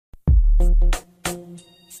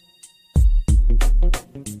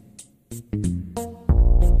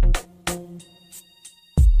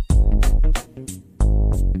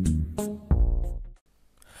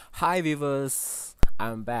Hi viewers,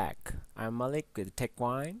 I'm back. I'm Malik with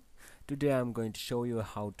TechWine. Today I'm going to show you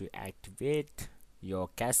how to activate your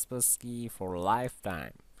Kaspersky for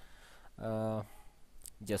lifetime. Uh,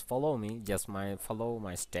 just follow me, follow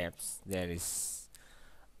my steps. There is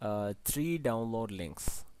three download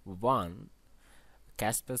links. One,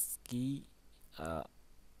 Kaspersky uh,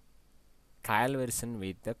 trial version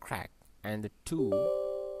with the crack, and the two,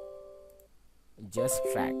 just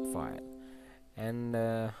crack file.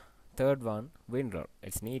 And third one, WinRAR.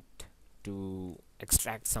 It's neat to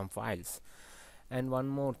extract some files. And one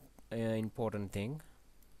more important thing,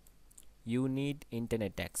 you need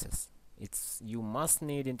internet access. You must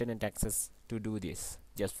need internet access to do this.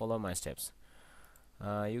 Just follow my steps.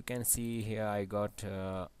 You can see here I got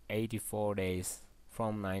 84 days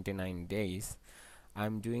from 99 days.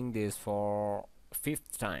 I'm doing this for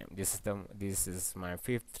fifth time. This is my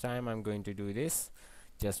fifth time I'm going to do this.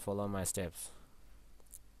 Just follow my steps.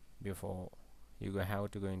 Before you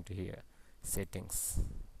have to go into here, settings,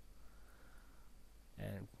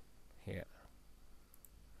 and here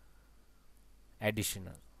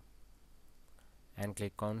additional, and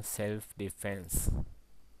click on self defense.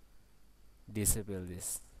 Disable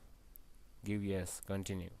this, give yes,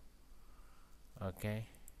 continue. Okay,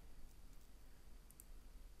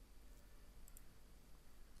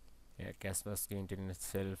 yeah, Kaspersky Internet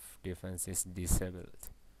self defense is disabled.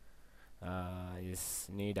 Is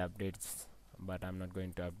need updates, but I'm not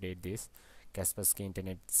going to update this. Kaspersky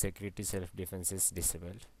Internet Security self defense is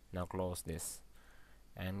disabled. Now close this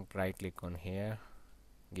and right click on here,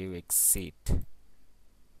 give exit.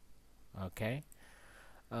 Okay,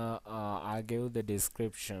 I'll give the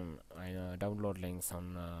description, download links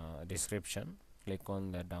on description. Click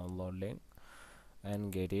on the download link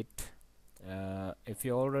and get it. If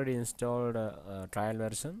you already installed a trial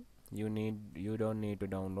version, you don't need to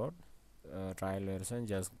download trial version.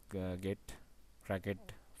 Just get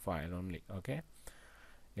cracked file only. Okay,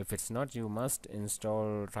 if it's not, you must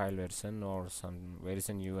install trial version or some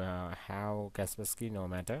version you have Kaspersky, no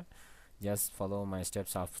matter. Just follow my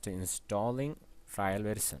steps after installing trial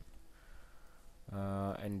version.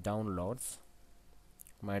 And downloads,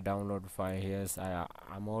 my download file here is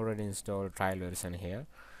I'm already installed trial version here,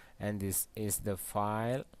 and this is the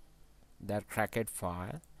file, that cracked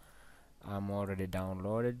file. I'm already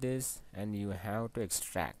downloaded this, and you have to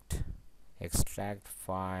extract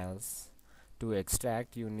files. To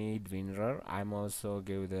extract, you need WinRAR. I'm also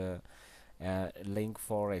give the link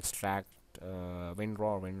for extract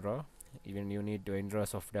WinRAR. Even you need WinRAR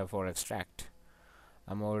software for extract.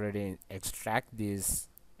 I'm already extract this,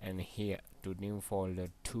 and here to new folder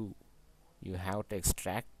 2, you have to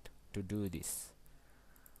extract to do this.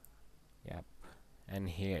 Yep, and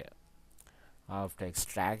here after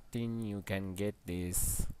extracting you can get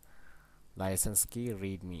this license key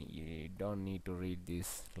readme. You don't need to read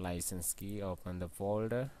this license key. Open the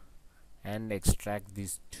folder and extract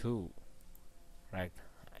these two, right?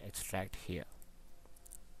 Extract here.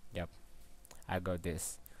 Yep, I got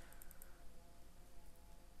this.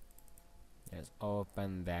 Yes,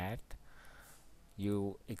 open that.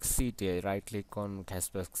 You exit here, right click on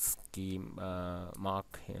Kaspersky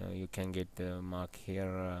mark. You can get the mark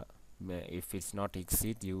here. If it's not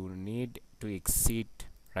exit, you need to exit.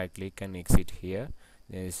 Right click and exit here.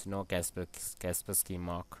 There is no Kaspersky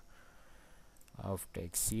mark. After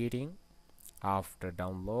exiting, after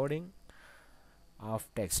downloading,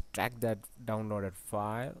 after extract that downloaded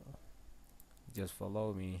file, just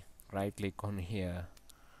follow me. Right click on here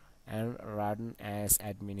and run as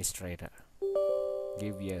administrator.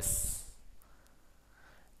 Give yes.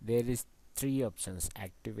 There is three options: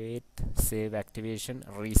 activate, save activation,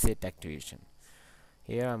 reset activation.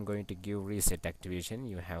 Here I'm going to give reset activation.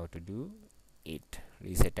 You have to do it,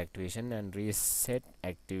 reset activation and reset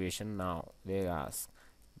activation. Now they ask,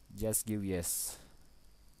 just give yes.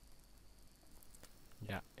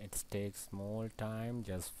 Yeah, it takes small time,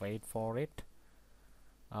 just wait for it.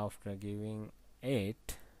 After giving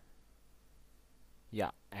it,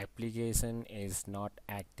 yeah, application is not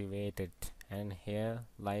activated, and here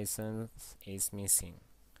license is missing.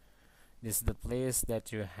 This is the place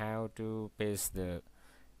that you have to paste the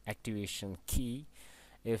activation key.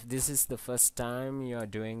 If this is the first time you are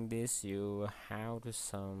doing this, you have to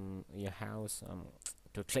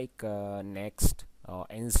click next or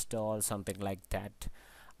install, something like that.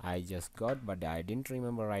 I just got, but I didn't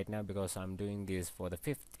remember right now because I'm doing this for the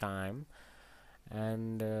fifth time,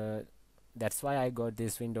 and that's why I got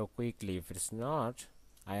this window quickly. If it's not,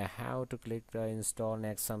 I have to click the install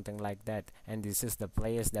next, something like that. And this is the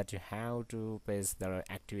place that you have to paste the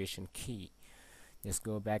activation key. Just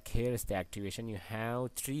go back. Here is the activation. You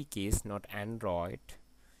have three keys, not Android.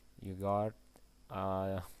 You got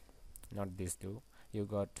not these two, you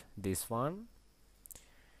got this one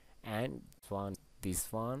and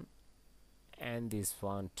this one and this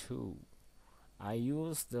one too. I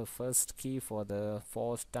used the first key for the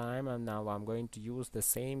fourth time, and now I'm going to use the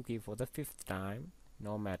same key for the fifth time.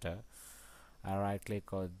 No matter, I right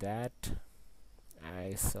click on that,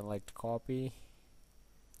 I select copy,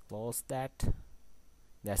 close that,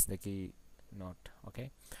 that's the key, not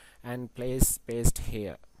okay, and place paste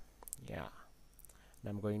here. Yeah,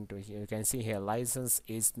 I'm going to, you can see here license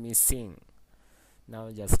is missing. Now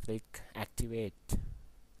just click activate.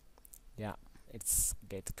 Yeah, it's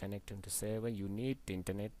get connected to server. You need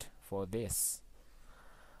internet for this.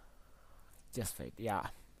 Just wait. Yeah,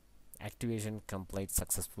 activation complete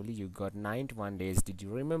successfully. You got 91 days. Did you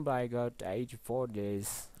remember I got 84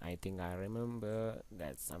 days? I think I remember.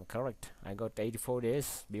 I'm correct. I got 84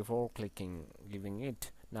 days before clicking giving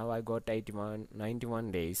it. Now I got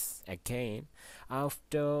 91 days again.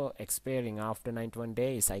 After expiring, after 91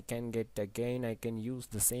 days, I can get again. I can use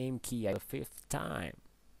the same key a fifth time.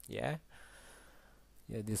 Yeah,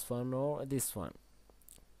 this one or this one.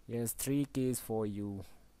 Yes, three keys for you,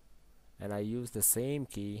 and I use the same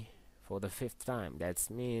key for the fifth time. That's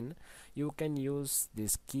mean you can use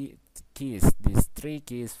these these three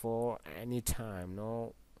keys for any time.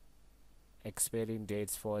 No expiring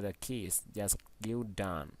dates for the keys. Just give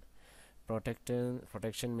done.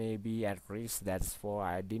 Protection may be at risk. That's for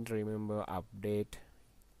I didn't remember update.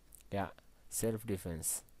 Yeah,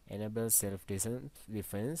 self-defense. Enable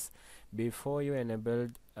self-defense. Before you enable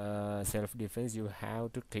self-defense, you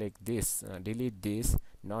have to click this, delete this,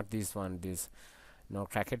 not this one, this. Now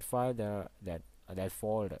cracked file that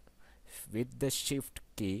folder with the shift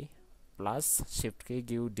key plus shift key,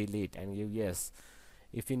 give delete and give yes.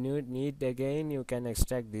 If you need again, you can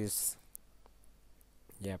extract this.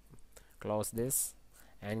 Yep, close this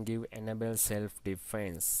and give enable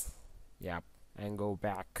self-defense. Yep, and go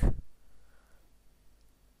back.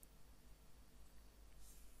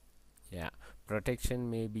 Yeah,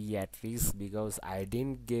 protection may be at risk because I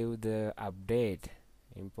didn't give the update.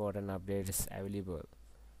 Important update is available.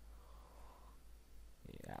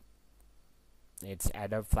 Yeah, it's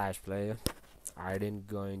Adobe Flash Player. I didn't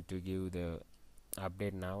going to give the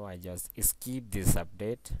update now. I just skip this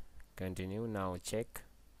update. Continue now. Check.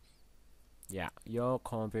 Yeah, your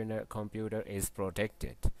computer is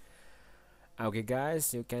protected. Okay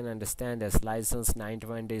guys, you can understand as license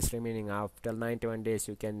 91 days remaining. After 91 days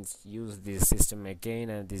you can use this system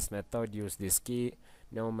again, and this method use this key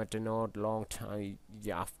no matter not long time.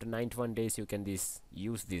 Yeah, after 91 days you can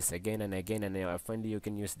use this again and again, and finally you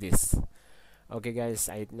can use this. Okay guys,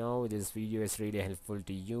 I know this video is really helpful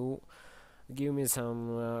to you. Give me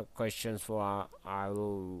some questions for I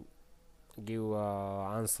will give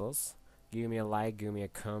answers. Give me a like, give me a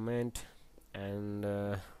comment,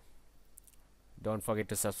 and don't forget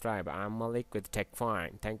to subscribe. I'm Malik with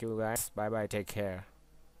TechFine. Thank you guys. Bye bye. Take care.